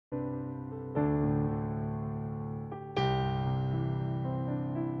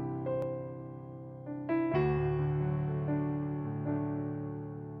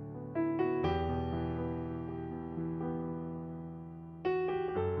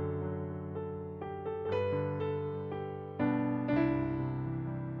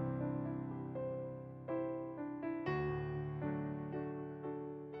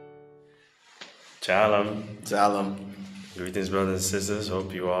Shalom. Shalom. Greetings, brothers and sisters.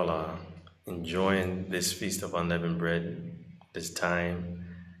 Hope you all are enjoying this Feast of Unleavened Bread, this time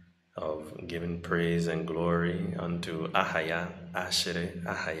of giving praise and glory unto Ahaya, Ashere,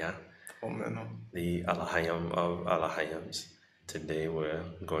 Ahaya, Amen. the Alahayam of Alahayams. Today we're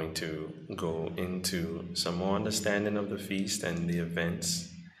going to go into some more understanding of the feast and the events.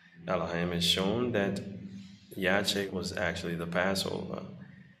 Alahayam has shown that Yache was actually the Passover.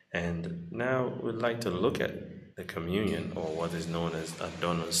 And now we'd like to look at the communion, or what is known as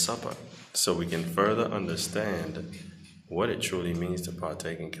Adonai Supper, so we can further understand what it truly means to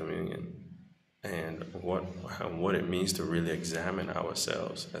partake in communion and what it means to really examine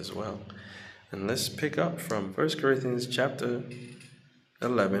ourselves as well. And let's pick up from 1 Corinthians chapter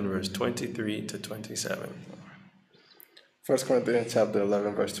 11, verse 23 to 27. 1 Corinthians chapter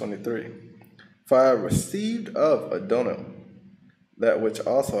 11, verse 23. For I received of Adonai that which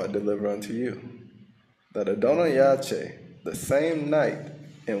also I deliver unto you, that Adonai Yache, the same night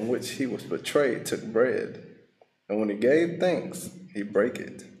in which he was betrayed, took bread, and when he gave thanks, he brake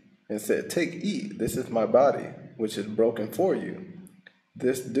it, and said, Take, eat, this is my body, which is broken for you.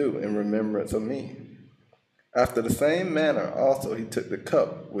 This do in remembrance of me. After the same manner also he took the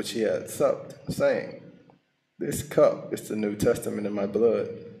cup which he had supped, saying, This cup is the New Testament in my blood.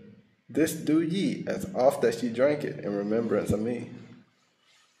 This do ye as oft as ye drink it in remembrance of me.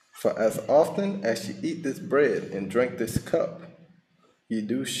 For as often as ye eat this bread and drink this cup, ye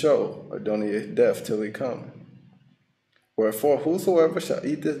do show Adonai's death till he come. Wherefore whosoever shall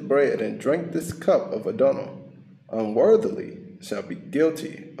eat this bread and drink this cup of Adonai unworthily shall be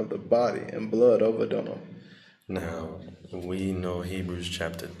guilty of the body and blood of Adonai. Now, we know Hebrews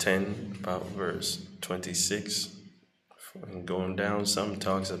chapter 10, about verse 26. And going down, some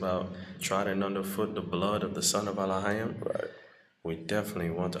talks about trodden underfoot the blood of the son of Alahayim. Right. We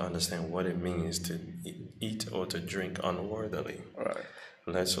definitely want to understand what it means to eat or to drink unworthily. Right.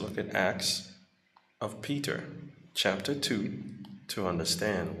 Let's look at Acts of Peter, chapter 2, to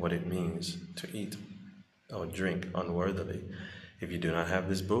understand what it means to eat or drink unworthily. If you do not have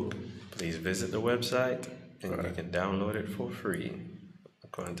this book, please visit the website and you can download it for free,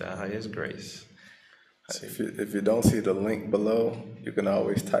 according to our highest grace. If you don't see the link below, you can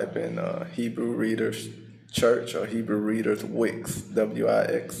always type in Hebrewreaders Church or Hebrewreaders Wix,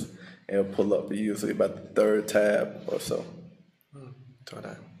 W-I-X, and it'll pull up usually about the third tab or so.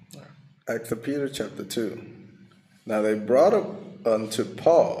 Acts of Peter chapter 2. Now they brought up unto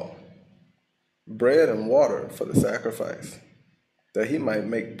Paul bread and water for the sacrifice, that he might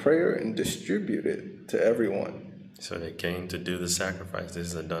make prayer and distribute it to everyone. So they came to do the sacrifice. This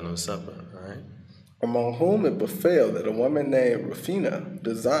is a Adonai Supper, right? Among whom it befell that a woman named Rufina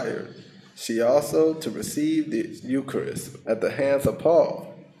desired she also to receive the Eucharist at the hands of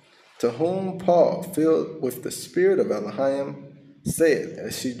Paul, to whom Paul, filled with the Spirit of Elohim, said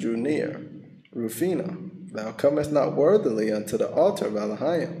as she drew near, Rufina, thou comest not worthily unto the altar of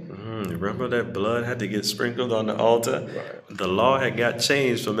Elohim. Remember that blood had to get sprinkled on the altar? Right. The law had got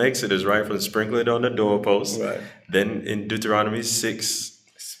changed from Exodus, right? From sprinkling on the doorpost. Right. Then in Deuteronomy 16,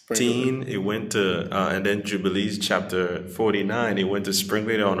 it went to, and then Jubilees chapter 49, it went to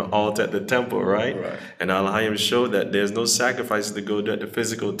sprinkling it on the altar at the temple, right? And Alahayim showed that there's no sacrifices to go to at the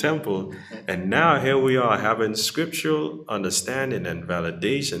physical temple. And now here we are having scriptural understanding and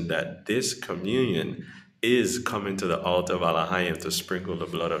validation that this communion is coming to the altar of Alahayim to sprinkle the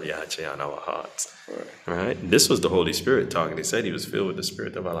blood of Yache on our hearts. Right? This was the Holy Spirit talking. He said he was filled with the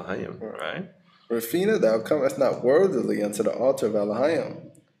Spirit of Alahayim, right? Rufina, thou comest not worthily unto the altar of Elohim,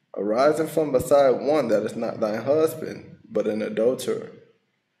 arising from beside one that is not thine husband, but an adulterer,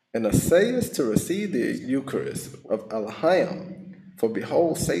 and essayest to receive the Eucharist of Elohim. For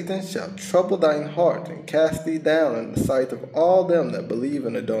behold, Satan shall trouble thine heart and cast thee down in the sight of all them that believe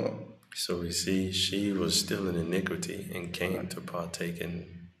in Adonai. So we see she was still in iniquity and came to partake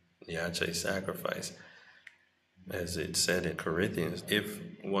in Yache's sacrifice. As it said in Corinthians, if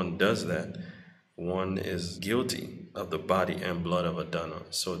one does that, one is guilty of the body and blood of Adonai.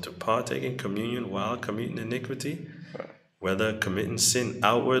 So to partake in communion while committing iniquity, whether committing sin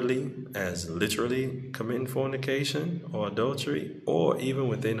outwardly, as literally committing fornication or adultery, or even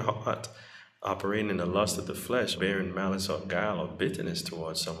within heart, operating in the lust of the flesh, bearing malice or guile or bitterness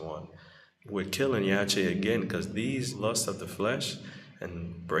towards someone, we're killing Yache again, because these lusts of the flesh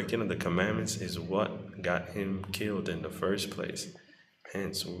and breaking of the commandments is what got him killed in the first place.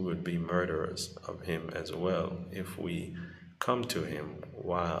 Hence, we would be murderers of him as well if we come to him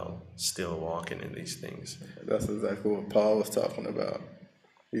while still walking in these things. That's exactly what Paul was talking about.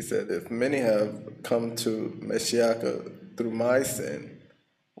 He said, if many have come to Mashiach through my sin,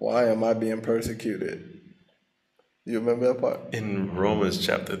 Why am I being persecuted? You remember that part? In Romans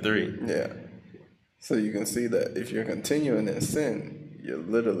chapter 3. Yeah. So you can see that if you're continuing in sin, you're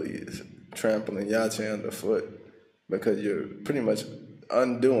literally trampling Yache underfoot because you're pretty much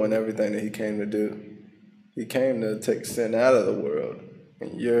undoing everything that he came to do. He came to take sin out of the world,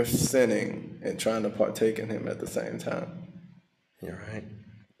 and you're sinning and trying to partake in him at the same time. You're right.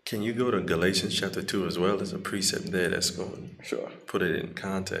 Can you go to Galatians chapter 2 as well? There's a precept there that's going to Sure. put it in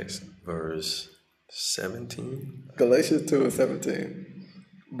context. Verse 17. Galatians 2:17.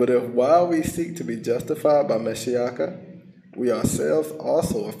 But if while we seek to be justified by Mashiach, we ourselves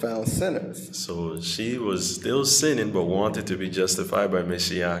also are found sinners. So she was still sinning, but wanted to be justified by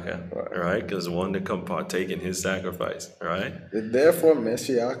Mashiach, right? Because wanted to come partake in his sacrifice, right? If therefore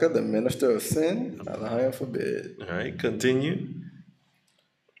Mashiach, the minister of sin, Allah forbid. All right, continue.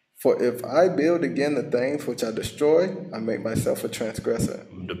 For if I build again the things which I destroy, I make myself a transgressor.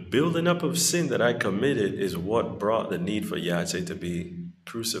 The building up of sin that I committed is what brought the need for Yache to be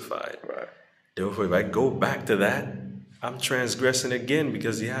crucified. Right. Therefore, if I go back to that, I'm transgressing again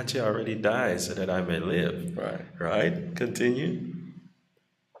because Yache already died so that I may live. Right. Right? Continue.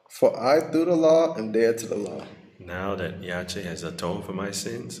 For I through the law am dead to the law. Now that Yache has atoned for my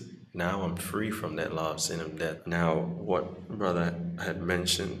sins, now I'm free from that law of sin and death. Now, what brother had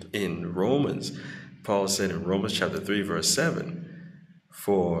mentioned in Romans, Paul said in Romans chapter 3, verse 7,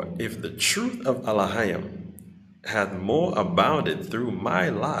 for if the truth of Elohim hath more abounded through my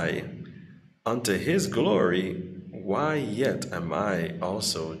lie unto his glory, why yet am I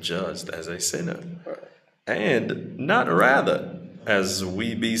also judged as a sinner? And not rather, as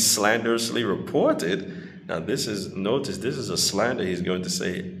we be slanderously reported. Now notice this is a slander he's going to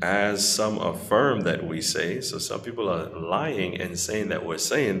say, as some affirm that we say. So some people are lying and saying that we're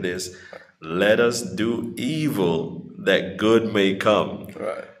saying this. Let us do evil that good may come.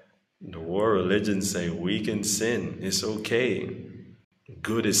 Right. The world religions say we can sin. It's okay.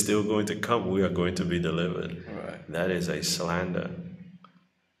 Good is still going to come. We are going to be delivered. Right. That is a slander.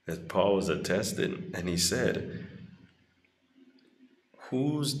 As Paul was attesting, and he said,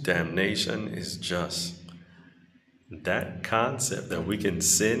 whose damnation is just? That concept that we can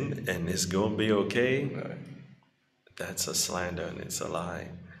sin and it's going to be okay, Right. That's a slander and it's a lie.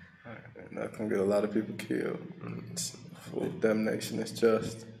 Right. And that's going to get a lot of people killed. Damnation is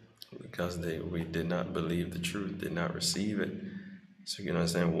just. Because we did not believe the truth, did not receive it. So you can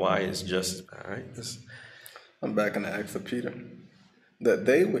understand why it's just. All right. I'm back in the Acts of Peter. That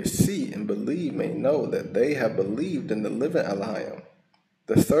they which see and believe may know that they have believed in the living Elohim,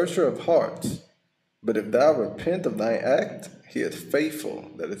 the searcher of hearts. But if thou repent of thine act, he is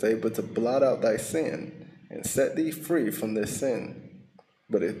faithful, that is able to blot out thy sin and set thee free from this sin.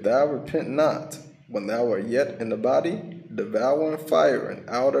 But if thou repent not, when thou art yet in the body, devouring fire and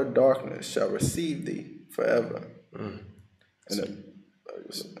outer darkness shall receive thee forever. And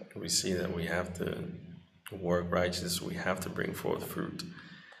we see that we have to work righteous, we have to bring forth fruit.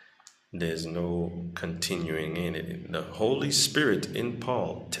 There's no continuing in it. The Holy Spirit in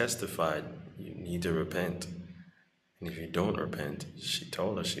Paul testified, you need to repent. And if you don't repent, she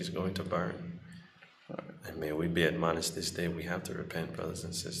told us she's going to burn. And may we be admonished this day, we have to repent, brothers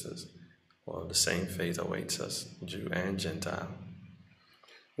and sisters. Well, the same fate awaits us, Jew and Gentile.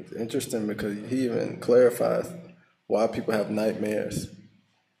 It's interesting because he even clarifies why people have nightmares.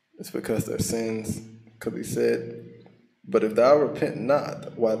 It's because their sins, because he said, but if thou repent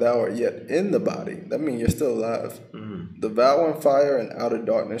not while thou art yet in the body, that means you're still alive. Devouring fire and outer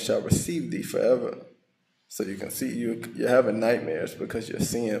darkness shall receive thee forever. So you can see you're having nightmares because you're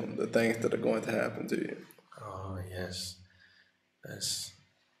seeing the things that are going to happen to you. Oh, yes.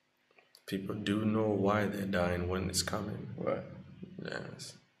 People do know why they're dying when it's coming. Right.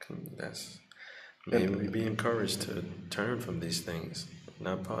 May we be encouraged to turn from these things,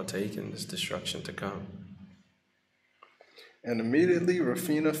 not partake in this destruction to come. And immediately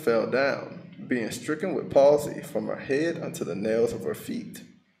Rufina fell down, being stricken with palsy from her head unto the nails of her feet.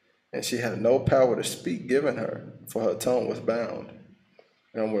 And she had no power to speak given her, for her tongue was bound.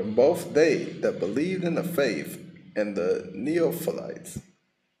 And when both they that believed in the faith and the Neophilites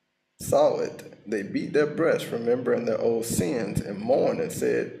saw it, they beat their breasts, remembering their old sins, and mourned and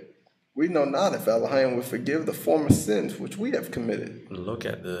said, we know not if Elohim will forgive the former sins which we have committed. Look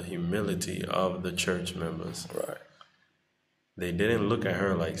at the humility of the church members. Right. They didn't look at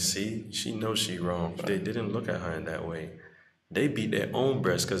her like, see, she knows she wrong. Right. They didn't look at her in that way. They beat their own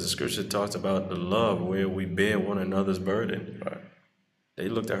breasts because the scripture talks about the love where we bear one another's burden. Right. They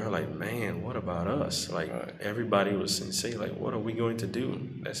looked at her like, man, what about us? Like, everybody was sincere. Like, what are we going to do?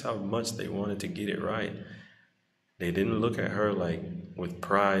 That's how much they wanted to get it right. They didn't look at her like with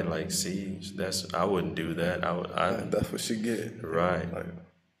pride, like, see, I wouldn't do that. That's what she get. Right. Like,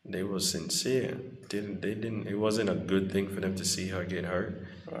 they were sincere. It wasn't a good thing for them to see her get hurt.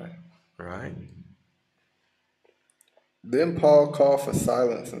 Right. Right. Then Paul called for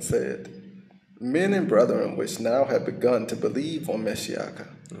silence and said, Men and brethren which now have begun to believe on Messiah.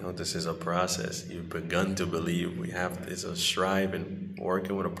 This is a process. You've begun to believe. It's a striving,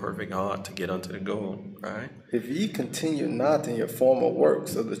 working with a perfect heart to get unto the goal, right? If ye continue not in your former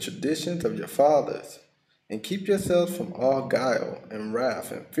works of the traditions of your fathers, and keep yourselves from all guile and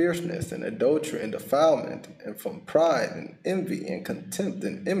wrath and fierceness and adultery and defilement, and from pride and envy and contempt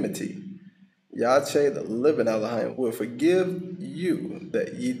and enmity, Yache, the living Elohim, will forgive you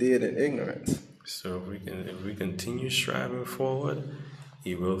that ye did in ignorance. So if we continue striving forward,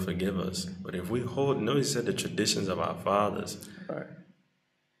 he will forgive us. But if we notice he said the traditions of our fathers. Right.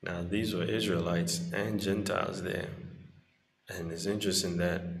 Now these were Israelites and Gentiles there. And it's interesting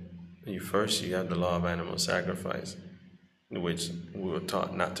that you have the law of animal sacrifice, which we were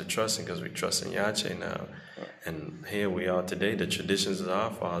taught not to trust in because we trust in Yache now. Right. And here we are today, the traditions of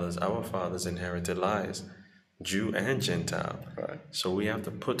our fathers inherited lies. Jew and Gentile. Right. So we have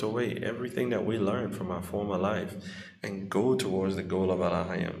to put away everything that we learned from our former life and go towards the goal of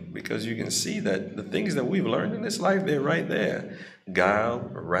Elohim. Because you can see that the things that we've learned in this life, they're right there. Guile,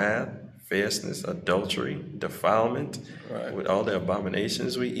 wrath, fierceness, adultery, defilement, right, with all the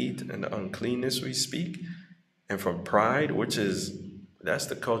abominations we eat and the uncleanness we speak. And from pride, that's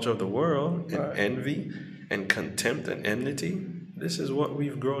the culture of the world, and right, envy and contempt and enmity. This is what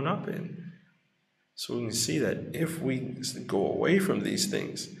we've grown up in. So we can see that if we go away from these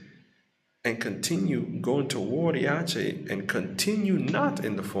things and continue going toward Yache and continue not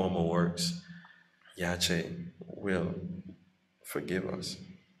in the former works, Yache will forgive us.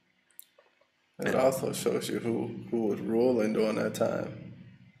 It also shows you who was ruling during that time.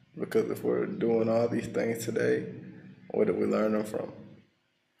 Because if we're doing all these things today, where did we learn them from?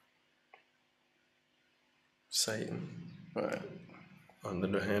 Satan. Right. Under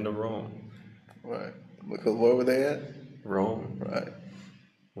the hand of Rome. Right. Because where were they at? Rome. Right.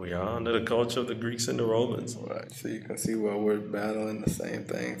 We are under the culture of the Greeks and the Romans. Right. So you can see where we're battling the same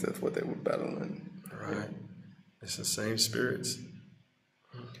things as what they were battling. Right. Yeah. It's the same spirits.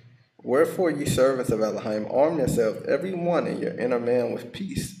 Wherefore, ye servants of Elohim, arm yourselves, every one in your inner man, with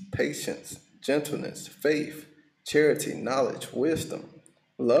peace, patience, gentleness, faith, charity, knowledge, wisdom,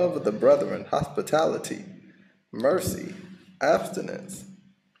 love of the brethren, hospitality, mercy, abstinence,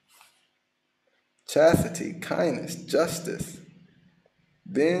 chastity, kindness, justice.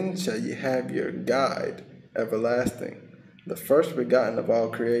 Then shall ye have your guide everlasting, the first begotten of all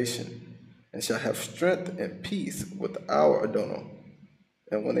creation, and shall have strength and peace with our Adonai.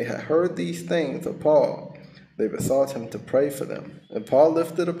 And when they had heard these things of Paul, they besought him to pray for them. And Paul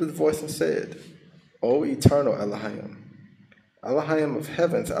lifted up his voice and said, O eternal Elohim, Elohim of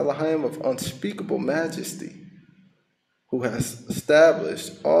heavens, Elohim of unspeakable majesty, who has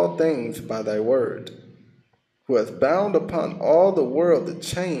established all things by thy word, who has bound upon all the world the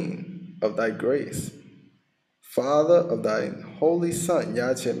chain of thy grace, Father of thy holy Son,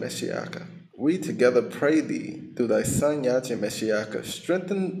 Yache Mashiach, we together pray thee, through thy Son, Yache Mashiach,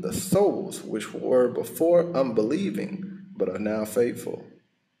 strengthen the souls which were before unbelieving, but are now faithful.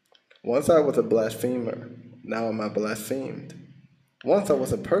 Once I was a blasphemer, now am I blasphemed. Once I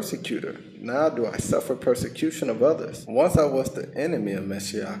was a persecutor, now do I suffer persecution of others. Once I was the enemy of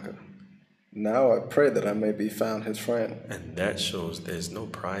Mashiach, now I pray that I may be found his friend. And that shows there's no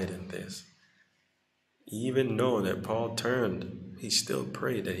pride in this. Even though that Paul turned, he still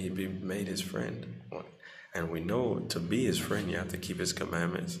prayed that he be made his friend. And we know to be his friend, you have to keep his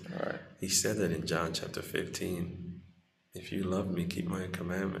commandments. Right. He said that in John chapter 15. If you love me, keep my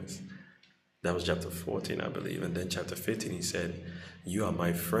commandments. That was chapter 14, I believe. And then chapter 15, he said, you are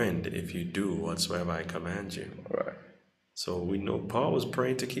my friend if you do whatsoever I command you. Right. So we know Paul was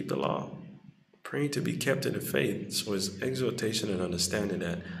praying to keep the law, praying to be kept in the faith. So his exhortation and understanding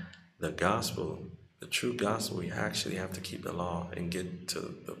that the gospel, the true gospel, we actually have to keep the law and get to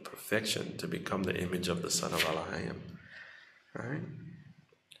the perfection to become the image of the Son of Elohim. All right?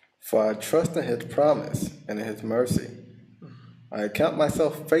 For I trust in his promise and in his mercy. I account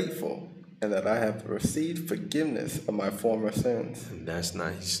myself faithful, and that I have received forgiveness of my former sins. And that's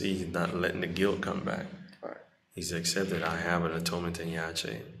not, he's not letting the guilt come back. Right. He's accepted I have an atonement in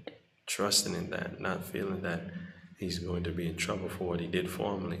Yache, trusting in that, not feeling that he's going to be in trouble for what he did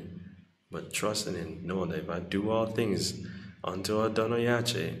formerly, but trusting in knowing that if I do all things unto Adonai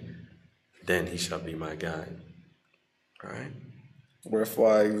Yache, then he shall be my guide. All right?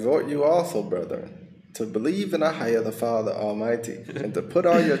 Wherefore I exhort you also, brethren, to believe in Ahaya the Father Almighty, and to put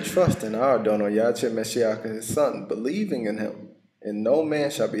all your trust in our Adonai Yache Mashiach, his Son, believing in him, and no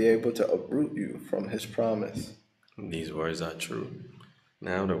man shall be able to uproot you from his promise. These words are true.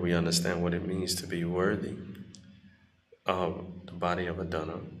 Now that we understand what it means to be worthy of the body of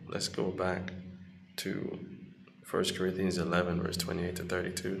Adonai, let's go back to 1 Corinthians 11, verse 28 to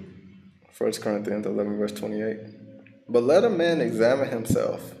 32. 1 Corinthians 11, verse 28. But let a man examine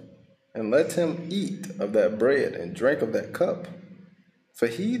himself, and let him eat of that bread and drink of that cup. For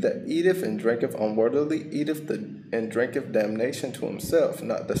he that eateth and drinketh unworthily eateth and drinketh damnation to himself,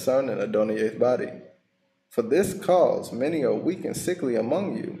 not discerning Adonai's body. For this cause many are weak and sickly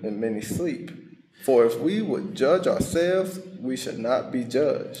among you, and many sleep. For if we would judge ourselves, we should not be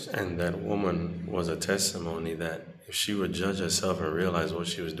judged. And that woman was a testimony that if she would judge herself and realize what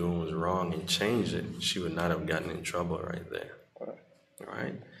she was doing was wrong and change it, she would not have gotten in trouble right there.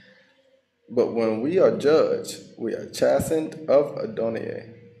 Right? But when we are judged, we are chastened of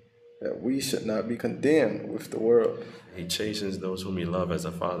Adonai, that we should not be condemned with the world. He chastens those whom he loves as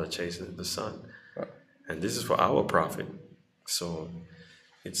a father chastens the son. And this is for our profit. So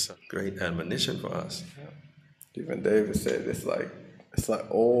it's a great admonition for us. Even David said it's like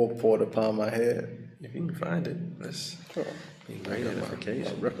oil poured upon my head. If you can find it, that's great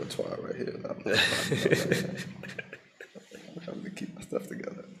edification. My repertoire right here. I'm having to keep my stuff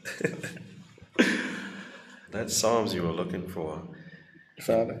together. That Psalms you were looking for. You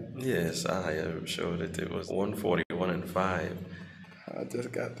found it? Yes, I showed it. It was 141 and 5. I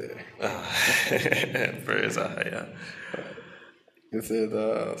just got there. Praise Ahaya. It says,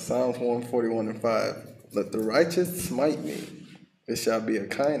 Psalms 141 and 5. Let the righteous smite me, it shall be a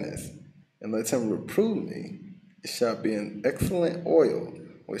kindness, and let him reprove me, it shall be an excellent oil,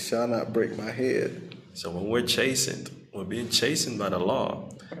 which shall not break my head. So when we're chastened, we're being chastened by the law.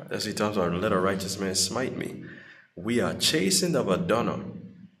 That's what he talks about, let a righteous man smite me. We are chastened of Adonai,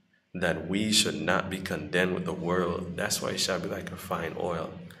 that we should not be condemned with the world. That's why it shall be like a fine oil,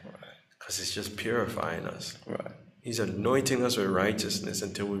 because it's just purifying us. Right. He's anointing us with righteousness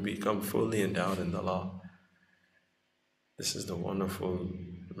until we become fully endowed in the law. This is the wonderful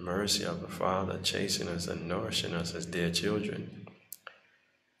mercy of the Father, chasing us and nourishing us as dear children.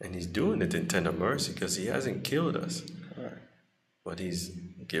 And he's doing it in tender mercy because he hasn't killed us. Right. But he's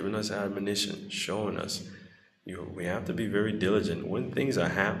giving us admonition, showing us we have to be very diligent. When things are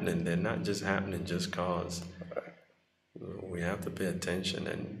happening, they're not just happening just cause. We have to pay attention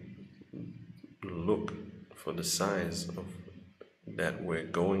and look for the signs of that we're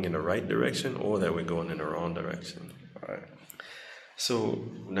going in the right direction or that we're going in the wrong direction. Right. So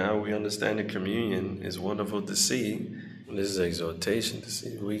now we understand the communion is wonderful to see. This is exhortation to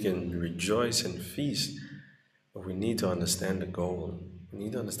see. We can rejoice and feast, but we need to understand the goal. We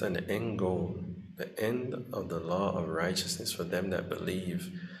need to understand the end goal, the end of the law of righteousness for them that believe,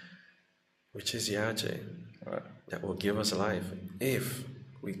 which is Yache, Right. that will give us life if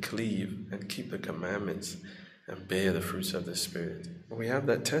we cleave and keep the commandments and bear the fruits of the Spirit. We have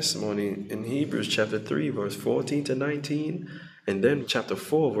that testimony in Hebrews chapter 3, verse 14 to 19, and then chapter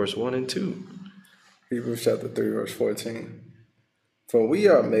 4, verse 1 and 2. Hebrews chapter 3, verse 14. For we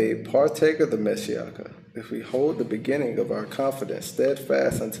are made partaker of the Mashiach, if we hold the beginning of our confidence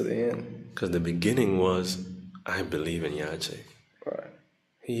steadfast unto the end. Because the beginning was, I believe in Yache. Right.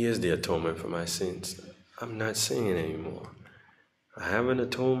 He is the atonement for my sins. I'm not sinning anymore. I have an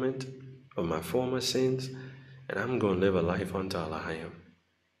atonement of my former sins, and I'm going to live a life unto Elohim.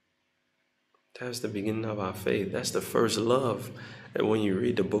 That's the beginning of our faith. That's the first love. And when you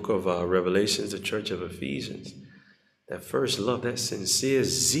read the book of Revelations, the church of Ephesians, that first love, that sincere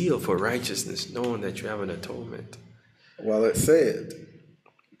zeal for righteousness, knowing that you have an atonement. While it said,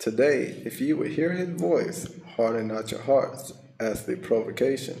 today, if you would hear his voice, harden not your hearts, as the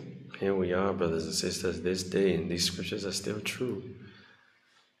provocation. Here we are, brothers and sisters, this day, and these scriptures are still true.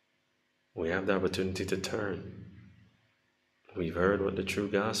 We have the opportunity to turn. We've heard what the true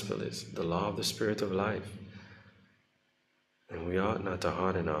gospel is, the law of the Spirit of life. And we ought not to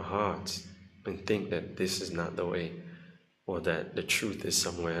harden our hearts and think that this is not the way, or that the truth is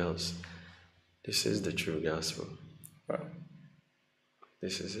somewhere else. This is the true gospel. Right.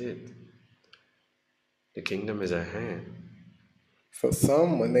 This is it. The kingdom is at hand. For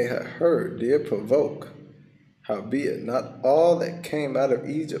some, when they had heard, did provoke, howbeit not all that came out of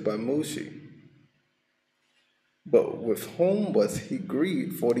Egypt by Mushi. But with whom was he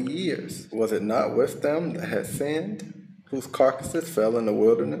grieved 40 years? Was it not with them that had sinned, whose carcasses fell in the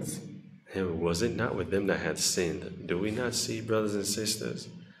wilderness? And was it not with them that had sinned? Do we not see, brothers and sisters?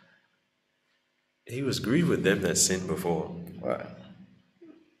 He was grieved with them that sinned before. Right.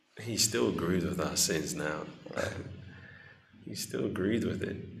 He still agrees with our sins now. He still agrees with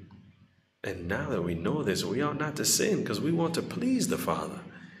it. And now that we know this, we ought not to sin because we want to please the Father.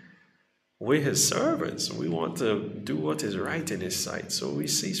 We're his servants. We want to do what is right in his sight. So we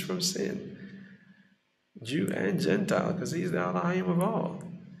cease from sin. Jew and Gentile, because he's the Elohim of all.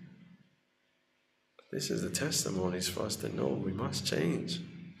 This is the testimonies for us to know we must change.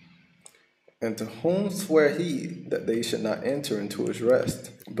 And to whom swear he that they should not enter into his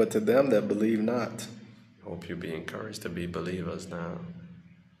rest, but to them that believe not? Hope you be encouraged to be believers now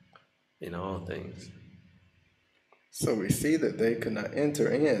in all things. So we see that they could not enter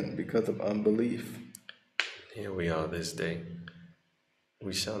in because of unbelief. Here we are this day.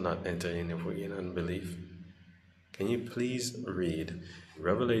 We shall not enter in if we in unbelief. Can you please read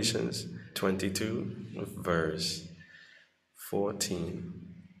Revelations 22, verse 14?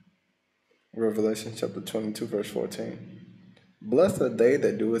 Revelation chapter 22, verse 14. Blessed are they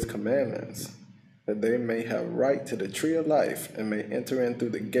that do his commandments, that they may have right to the tree of life and may enter in through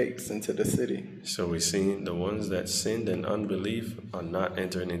the gates into the city. So we see the ones that sinned in unbelief are not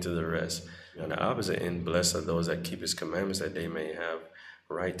entering into the rest. On the opposite end, blessed are those that keep his commandments, that they may have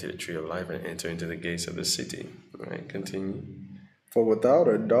right to the tree of life and enter into the gates of the city. All right, continue. For without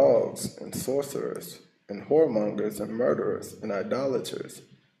are dogs and sorcerers and whoremongers and murderers and idolaters,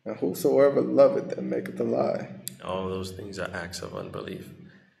 and whosoever loveth and maketh a lie. All those things are acts of unbelief.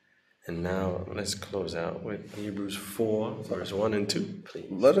 And now let's close out with Hebrews 4, verse 1 and 2, please.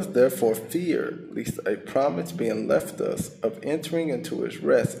 Let us therefore fear, lest a promise being left us of entering into his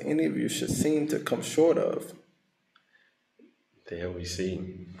rest, any of you should seem to come short of. There we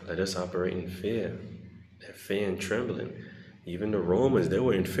see, let us operate in fear, that fear and trembling. Even the Romans, they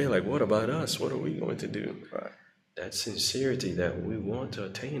were in fear, like, what about us? What are we going to do? Right. That sincerity that we want to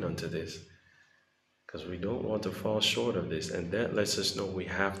attain unto this, because we don't want to fall short of this. And that lets us know we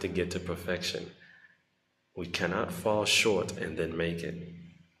have to get to perfection. We cannot fall short and then make it.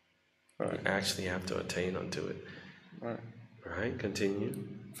 Right. We actually have to attain unto it. Right? Continue.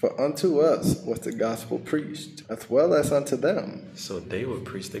 For unto us was the gospel preached, as well as unto them. So they would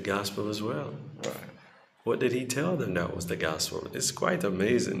preach the gospel as well. Right. What did he tell them that was the gospel? It's quite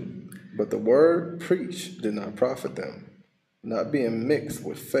amazing. But the word preached did not profit them, not being mixed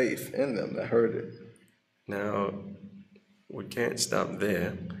with faith in them that heard it. Now, we can't stop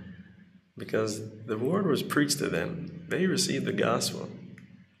there, because the word was preached to them. They received the gospel.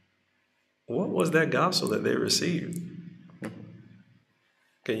 What was that gospel that they received?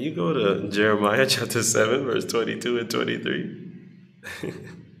 Can you go to Jeremiah chapter 7, verse 22 and 23?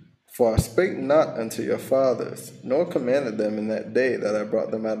 For I spake not unto your fathers, nor commanded them in that day that I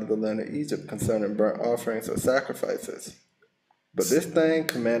brought them out of the land of Egypt concerning burnt offerings or sacrifices. But this thing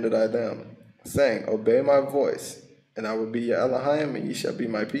commanded I them, saying, Obey my voice, and I will be your Elohim, and ye shall be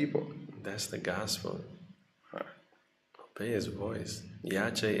my people. That's the gospel. Obey his voice.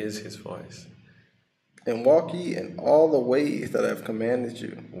 Yache is his voice. And walk ye in all the ways that I have commanded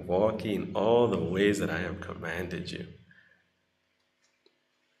you. Walk ye in all the ways that I have commanded you.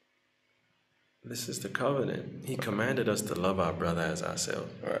 This is the covenant. He commanded us to love our brother as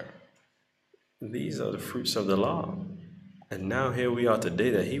ourselves. Right. These are the fruits of the law. And now here we are today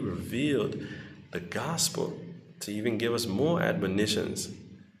that he revealed the gospel to even give us more admonitions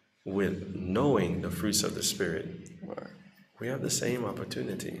with knowing the fruits of the Spirit. Right. We have the same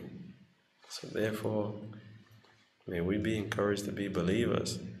opportunity. So therefore, may we be encouraged to be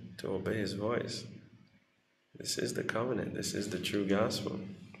believers, to obey his voice. This is the covenant. This is the true gospel.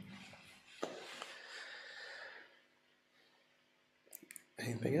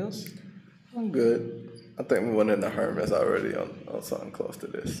 Anything else? I'm good. I think we went into Hermes already on something close to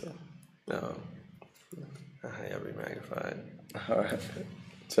this. So. No. I have be magnified. All right.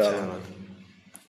 Ciao.